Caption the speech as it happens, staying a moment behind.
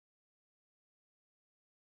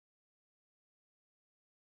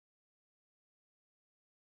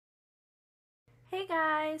Hey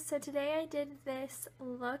guys, so today I did this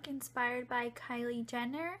look inspired by Kylie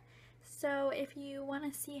Jenner. So if you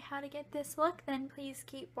want to see how to get this look, then please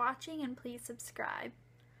keep watching and please subscribe.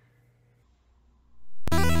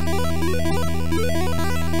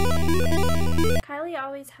 Kylie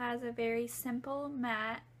always has a very simple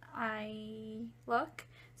matte eye look.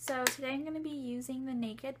 So today I'm going to be using the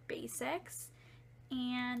Naked Basics.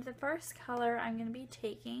 And the first color I'm going to be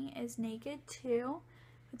taking is Naked 2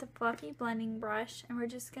 with a fluffy blending brush, and we're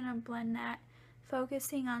just going to blend that,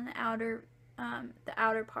 focusing on the outer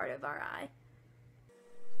part of our eye.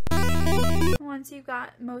 Once you've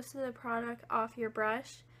got most of the product off your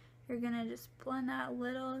brush, you're going to just blend that a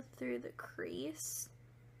little through the crease.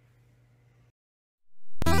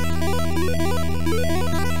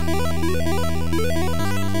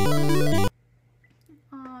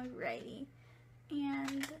 Alrighty,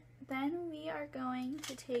 and then we are going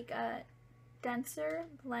to take a denser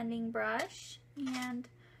blending brush and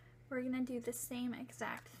we're going to do the same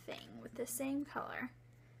exact thing with the same color.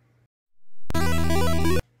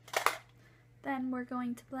 Then we're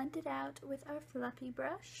going to blend it out with our fluffy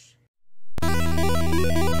brush.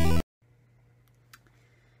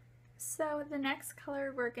 So the next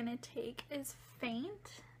color we're going to take is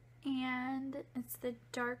Faint, and it's the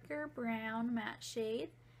darker brown matte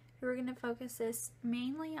shade. We're going to focus this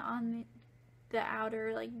mainly on the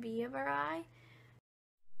outer V of our eye.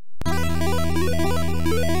 Then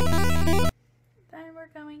we're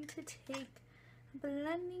going to take a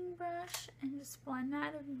blending brush and just blend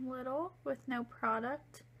that a little with no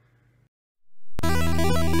product. And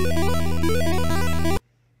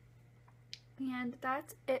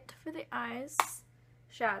that's it for the eyes,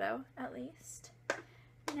 shadow at least.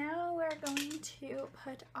 Now we're going to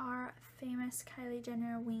put our famous Kylie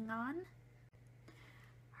Jenner wing on.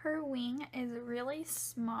 Her wing is really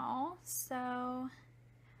small, so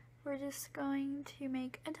we're just going to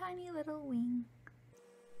make a tiny little wing.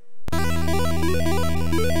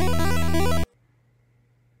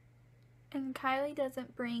 And Kylie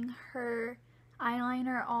doesn't bring her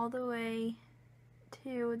eyeliner all the way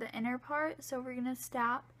to the inner part, so we're going to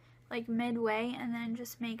stop midway and then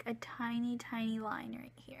just make a tiny line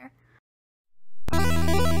right here.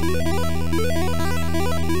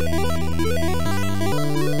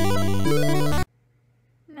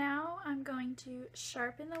 Now I'm going to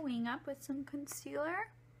sharpen the wing up with some concealer.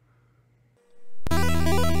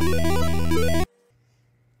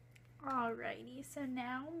 Alrighty, so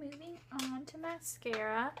now moving on to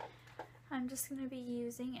mascara. I'm just going to be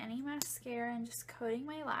using any mascara and just coating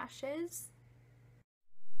my lashes.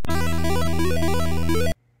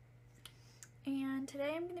 And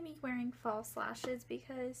today I'm going to be wearing false lashes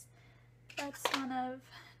because that's one of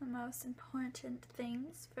the most important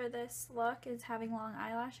things for this look, is having long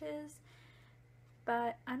eyelashes.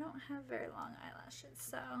 But I don't have very long eyelashes,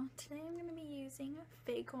 so today I'm going to be using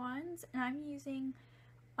fake ones, and I'm using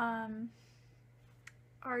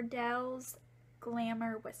Ardell's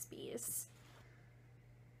Glamour Wispies.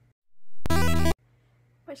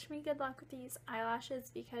 Wish me good luck with these eyelashes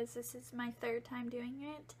because this is my third time doing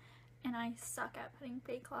it and I suck at putting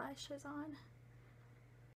fake lashes on.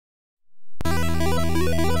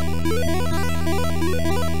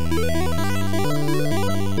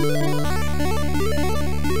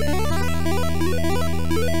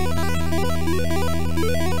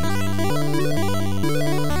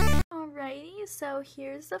 Alrighty, so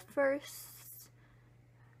here's the first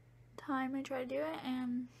time I try to do it,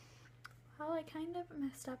 and well, I kind of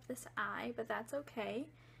messed up this eye, but that's okay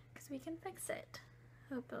because we can fix it,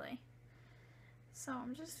 hopefully. So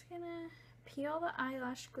I'm just gonna peel the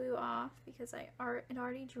eyelash glue off because it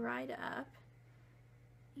already dried up,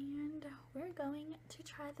 and we're going to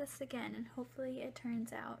try this again and hopefully it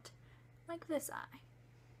turns out like this eye.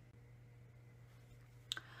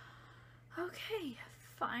 Okay,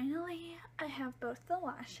 finally I have both the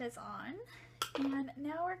lashes on, and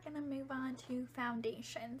now we're gonna move on to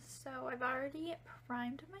foundation. So I've already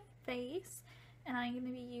primed my face and I'm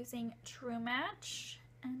gonna be using True Match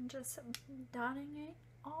and just dotting it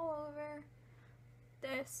all over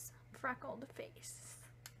this freckled face.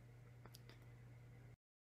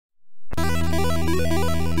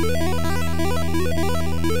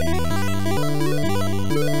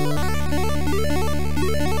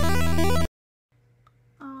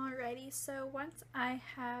 Alrighty, so once I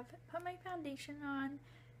have put my foundation on,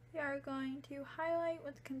 we are going to highlight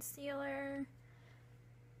with concealer.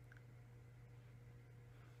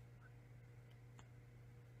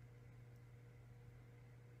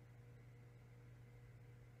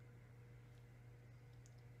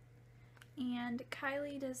 And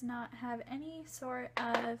Kylie does not have any sort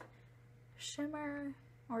of shimmer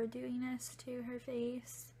or dewiness to her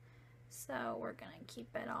face. So we're gonna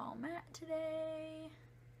keep it all matte today.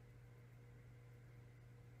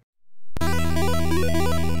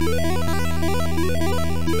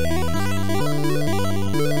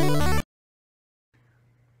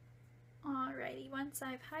 Alrighty, once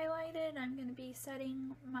I've highlighted, I'm going to be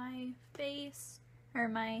setting my face, or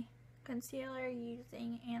my concealer,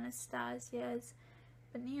 using Anastasia's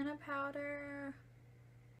banana powder.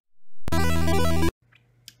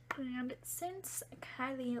 And since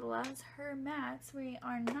Kylie loves her mattes, we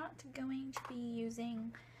are not going to be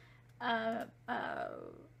using a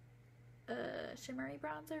shimmery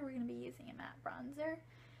bronzer. We're going to be using a matte bronzer.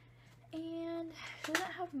 And she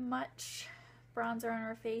doesn't have much bronzer on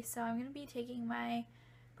her face, so I'm going to be taking my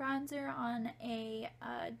bronzer on a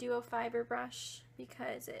duo fiber brush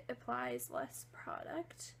because it applies less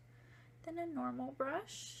product than a normal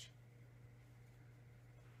brush.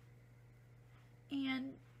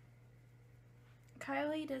 And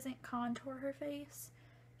Kylie doesn't contour her face.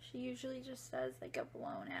 She usually just does like a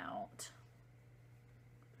blown out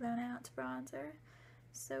bronzer.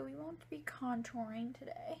 So we won't be contouring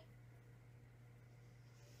today.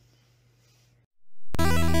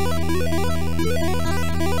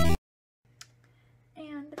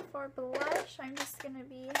 And for blush, I'm just going to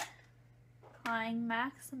be applying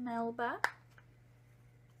Max Melba.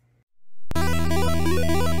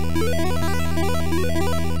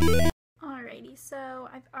 Alrighty, so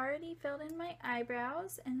I've already filled in my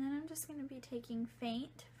eyebrows, and then I'm just going to be taking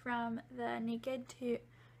Faint from the Naked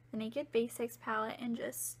Basics palette and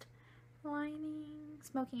just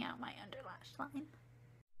smoking out my underlash line.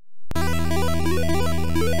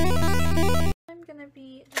 I'm going to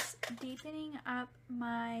be just deepening up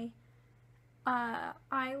my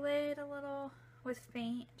eyelid a little with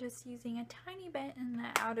Faint, just using a tiny bit in the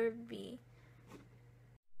outer V.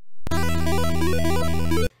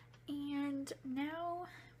 And now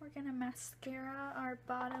we're going to mascara our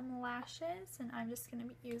bottom lashes, and I'm just going to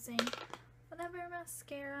be using whatever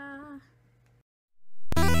mascara.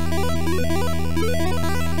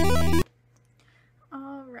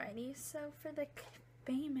 Alrighty, so for the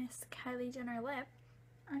famous Kylie Jenner lip,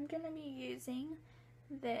 I'm going to be using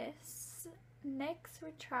this NYX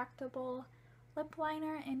retractable lip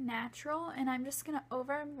liner in Natural, and I'm just going to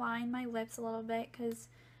overline my lips a little bit because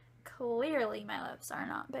clearly my lips are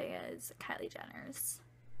not big as Kylie Jenner's.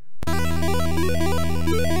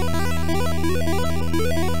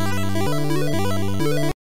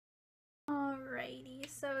 Alrighty,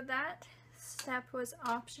 so that step was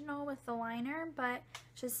optional with the liner, but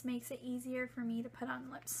just makes it easier for me to put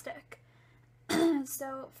on lipstick.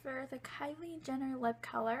 So for the Kylie Jenner lip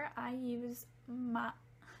color, I use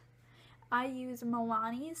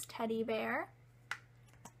Milani's Teddy Bear.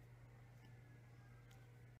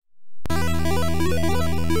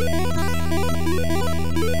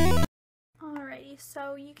 Alrighty,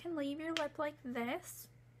 so you can leave your lip like this,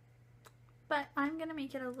 but I'm going to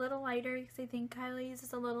make it a little lighter because I think Kylie's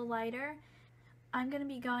is a little lighter. I'm going to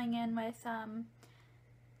be going in with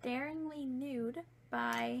Daringly Nude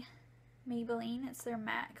by Maybelline. It's their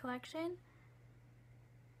matte collection.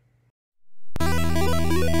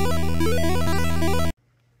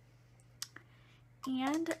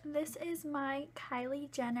 And this is my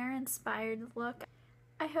Kylie Jenner inspired look.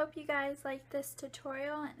 I hope you guys liked this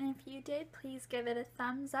tutorial, and if you did, please give it a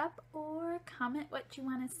thumbs up or comment what you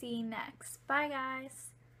want to see next. Bye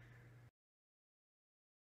guys!